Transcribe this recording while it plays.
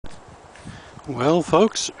Well,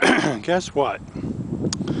 folks, guess what?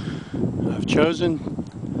 I've chosen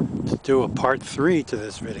to do a part 3 to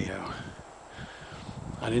this video.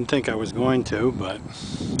 I didn't think I was going to, but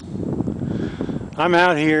I'm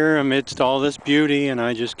out here amidst all this beauty and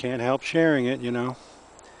I just can't help sharing it, you know.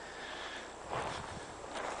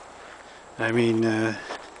 I mean,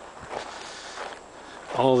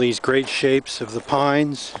 all these great shapes of the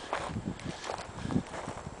pines.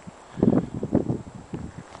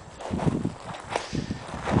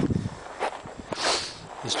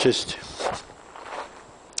 It's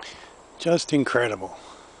just incredible.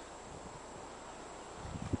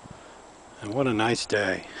 And what a nice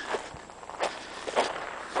day.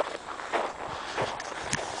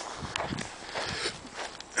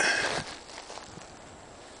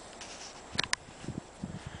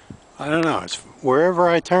 I don't know, it's wherever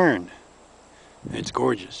I turn, it's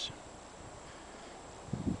gorgeous.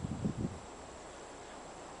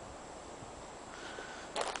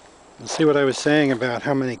 Let's see what I was saying about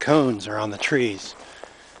how many cones are on the trees.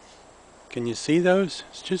 Can you see those?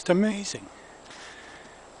 It's just amazing.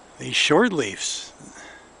 These shortleafs,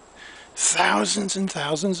 thousands and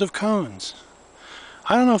thousands of cones.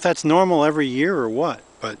 I don't know if that's normal every year or what,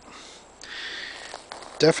 but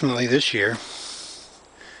definitely this year.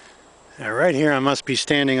 Now right here I must be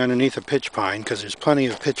standing underneath a pitch pine because there's plenty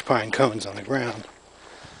of pitch pine cones on the ground.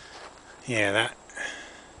 Yeah,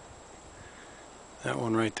 that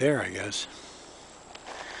one right there, I guess.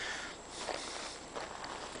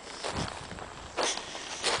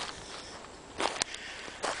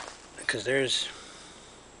 Because there's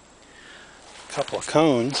a couple of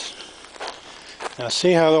cones. Now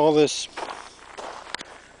see how all this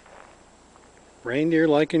reindeer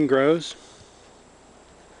lichen grows?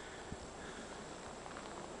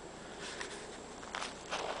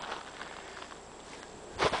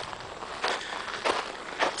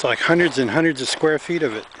 It's like hundreds and hundreds of square feet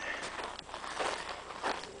of it.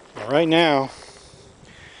 And right now,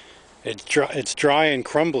 it's dry and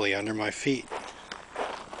crumbly under my feet.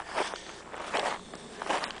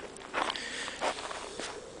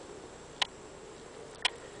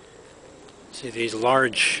 See these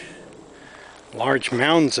large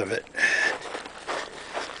mounds of it.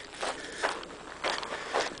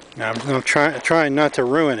 Now I'm trying not to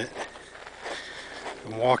ruin it.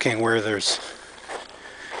 I'm walking where there's,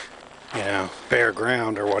 you know, bare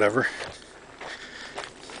ground or whatever.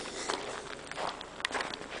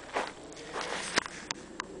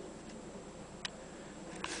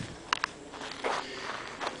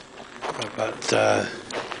 But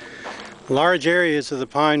large areas of the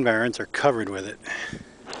pine barrens are covered with it.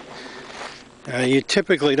 You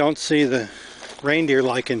typically don't see the reindeer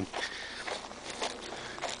lichen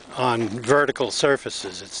on vertical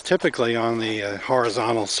surfaces. It's typically on the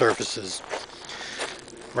horizontal surfaces,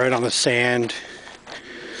 right on the sand,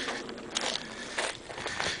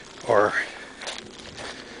 or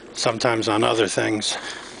sometimes on other things.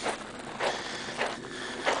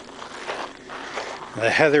 The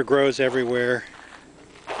heather grows everywhere.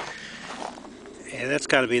 Yeah, that's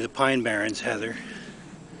got to be the pine barrens heather.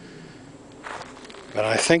 But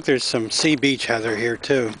I think there's some sea beach heather here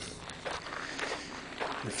too.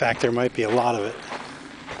 In fact, there might be a lot of it.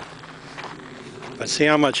 But see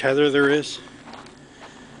how much heather there is?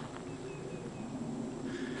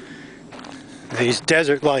 These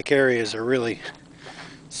desert-like areas are really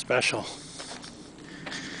special.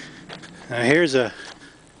 Now here's a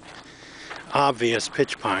obvious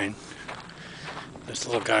pitch pine. This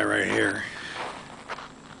little guy right here.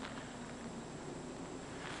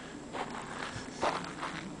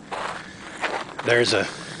 There's a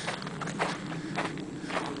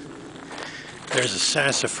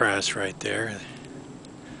sassafras right there.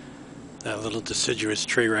 That little deciduous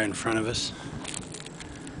tree right in front of us.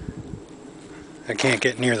 I can't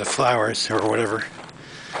get near the flowers or whatever.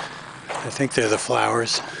 I think they're the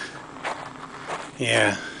flowers.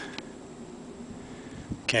 Yeah.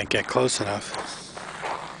 Can't get close enough.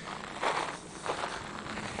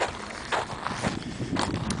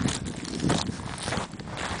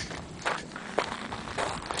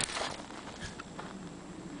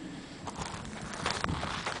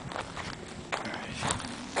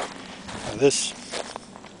 This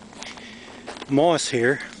moss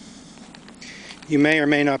here, you may or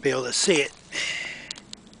may not be able to see it.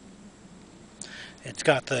 It's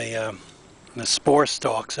got the spore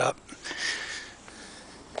stalks up.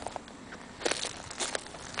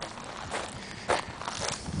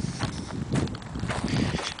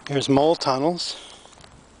 Here's mole tunnels.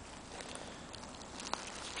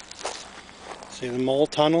 See the mole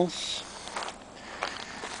tunnels?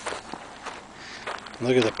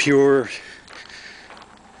 Look at the pure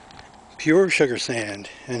pure sugar sand.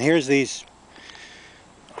 And here's these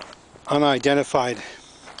unidentified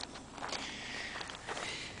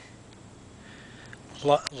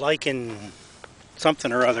lichen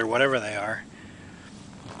something or other, whatever they are.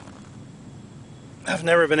 I've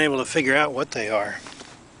never been able to figure out what they are.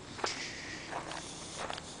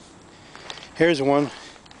 Here's one.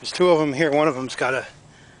 There's two of them here. One of them's got a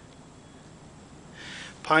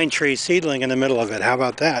pine tree seedling in the middle of it. How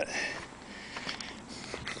about that?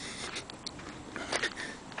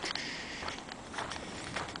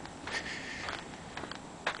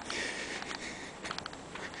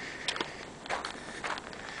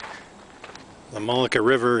 The Mullica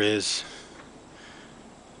River is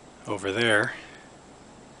over there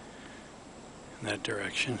in that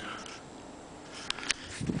direction.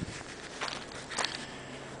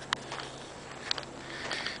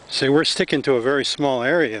 See, we're sticking to a very small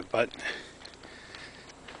area, but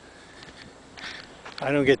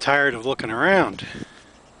I don't get tired of looking around.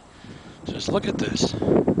 Just look at this.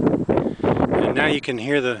 And now you can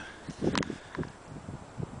hear the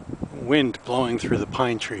wind blowing through the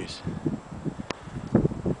pine trees.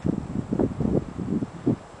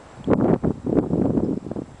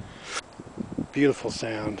 Beautiful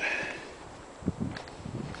sound.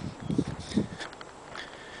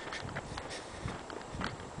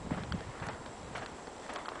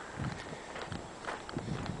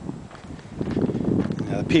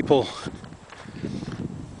 Now the people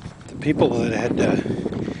that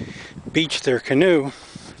had beached their canoe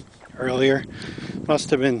earlier must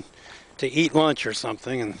have been to eat lunch or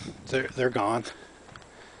something, and they're gone.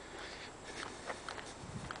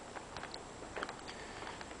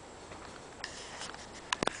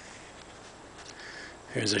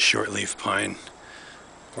 Here's a shortleaf pine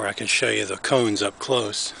where I can show you the cones up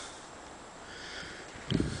close.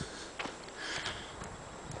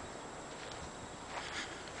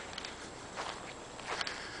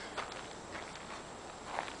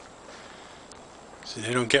 See,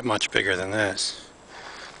 they don't get much bigger than this.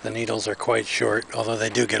 The needles are quite short, although they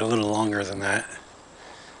do get a little longer than that.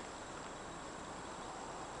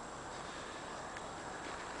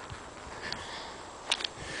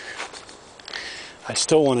 I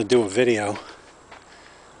still want to do a video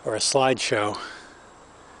or a slideshow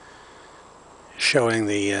showing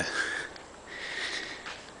the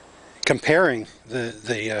comparing the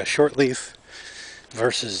shortleaf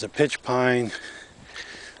versus the pitch pine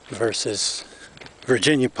versus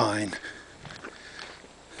Virginia pine.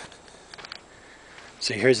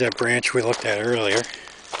 See, here's that branch we looked at earlier.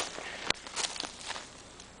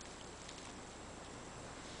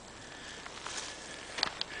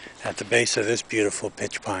 At the base of this beautiful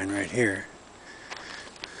pitch pine right here.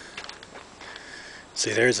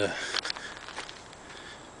 See, there's a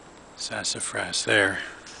sassafras there.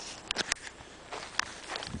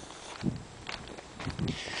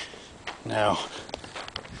 Now,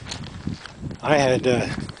 I had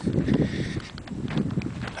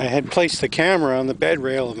placed the camera on the bed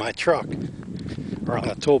rail of my truck, or on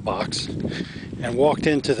a toolbox, and walked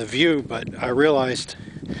into the view, but I realized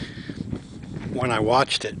when I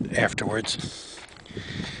watched it afterwards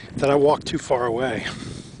that I walked too far away.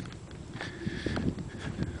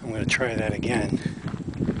 I'm going to try that again.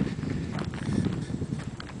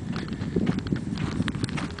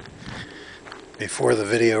 Before the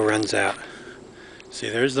video runs out. See,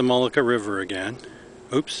 there's the Mullica River again.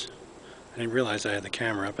 Oops, I didn't realize I had the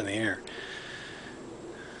camera up in the air.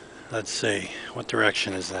 Let's see, what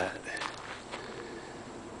direction is that?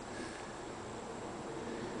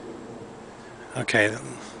 Okay, the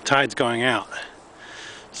tide's going out,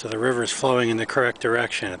 so the river is flowing in the correct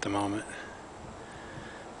direction at the moment.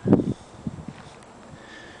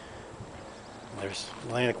 There's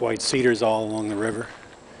Atlantic white cedars all along the river.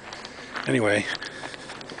 Anyway,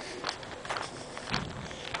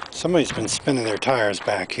 somebody's been spinning their tires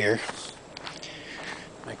back here,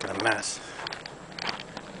 making a mess.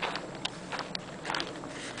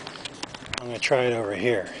 I'm going to try it over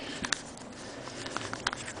here.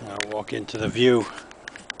 I'll walk into the view.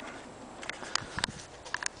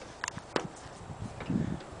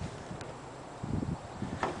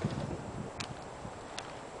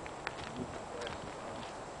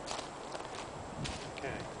 Okay.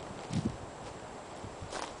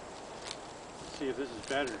 Let's see if this is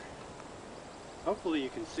better. Hopefully you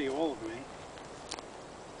can see all of me.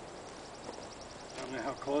 I don't know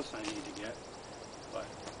how close I need to get, but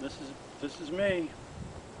this is me.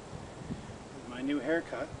 My new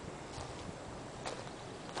haircut.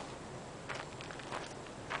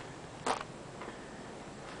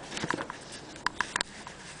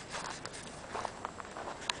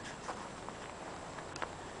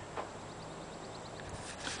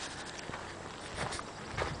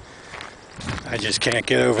 I just can't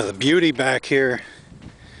get over the beauty back here.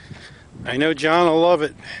 I know John will love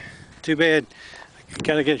it. Too bad. I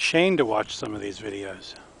gotta get Shane to watch some of these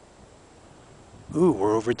videos. Ooh,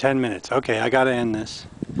 we're over 10 minutes. Okay, I gotta end this.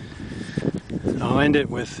 I'll end it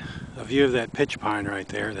with a view of that pitch pine right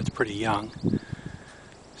there. That's pretty young.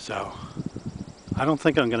 So, I don't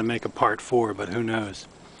think I'm gonna make a part 4, but who knows.